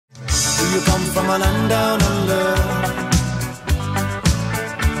Do you come from a land down under,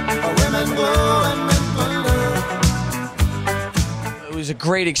 where women go and men wonder? It was a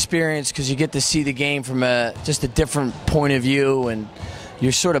great experience because you get to see the game from just a different point of view, and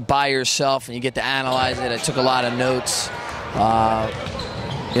you're sort of by yourself and you get to analyze it. I took a lot of notes.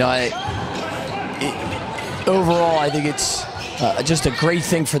 Overall, I think it's just a great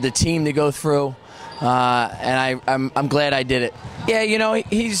thing for the team to go through, and I'm glad I did it. Yeah, you know,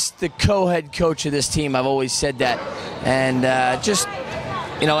 he's the co-head coach of this team. I've always said that, and just,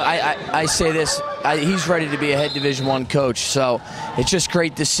 you know, I say this. He's ready to be a head Division I coach, so it's just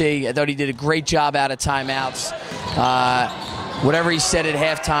great to see. I thought he did a great job out of timeouts. Whatever he said at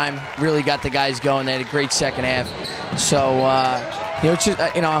halftime really got the guys going. They had a great second half. So, it's just,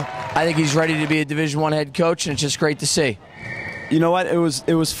 I think he's ready to be a Division I head coach, and it's just great to see. You know what? It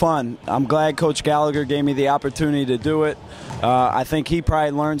was fun. I'm glad Coach Gallagher gave me the opportunity to do it. I think he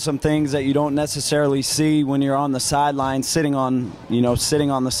probably learned some things that you don't necessarily see when you're on the sideline, sitting on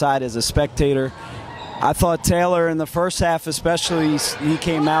the side as a spectator. I thought Taylor in the first half especially, he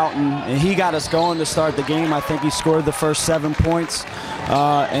came out and he got us going to start the game. I think he scored the first 7 points.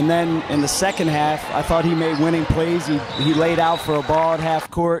 And then in the second half, I thought he made winning plays. He laid out for a ball at half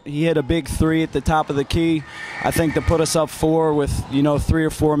court. He hit a big three at the top of the key, I think, to put us up 4 with 3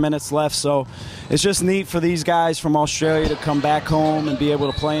 or 4 minutes left. So it's just neat for these guys from Australia to come back home and be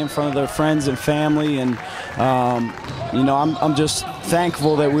able to play in front of their friends and family. And I'm just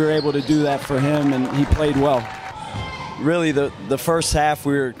thankful that we were able to do that for him, and he played well. Really, the first half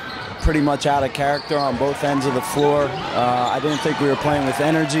we were pretty much out of character on both ends of the floor. I didn't think we were playing with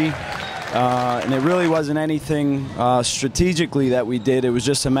energy, and it really wasn't anything strategically that we did. It was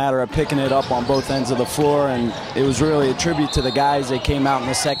just a matter of picking it up on both ends of the floor, and it was really a tribute to the guys that came out in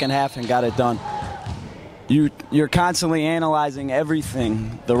the second half and got it done. You're constantly analyzing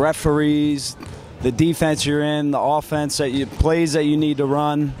everything, the referees, the defense you're in, the offense, plays that you need to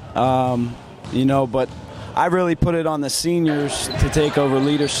run, but I really put it on the seniors to take over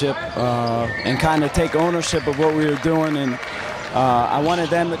leadership and kind of take ownership of what we were doing. And I wanted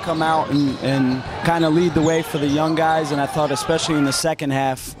them to come out and kind of lead the way for the young guys, and I thought especially in the second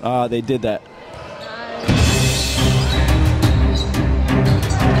half they did that.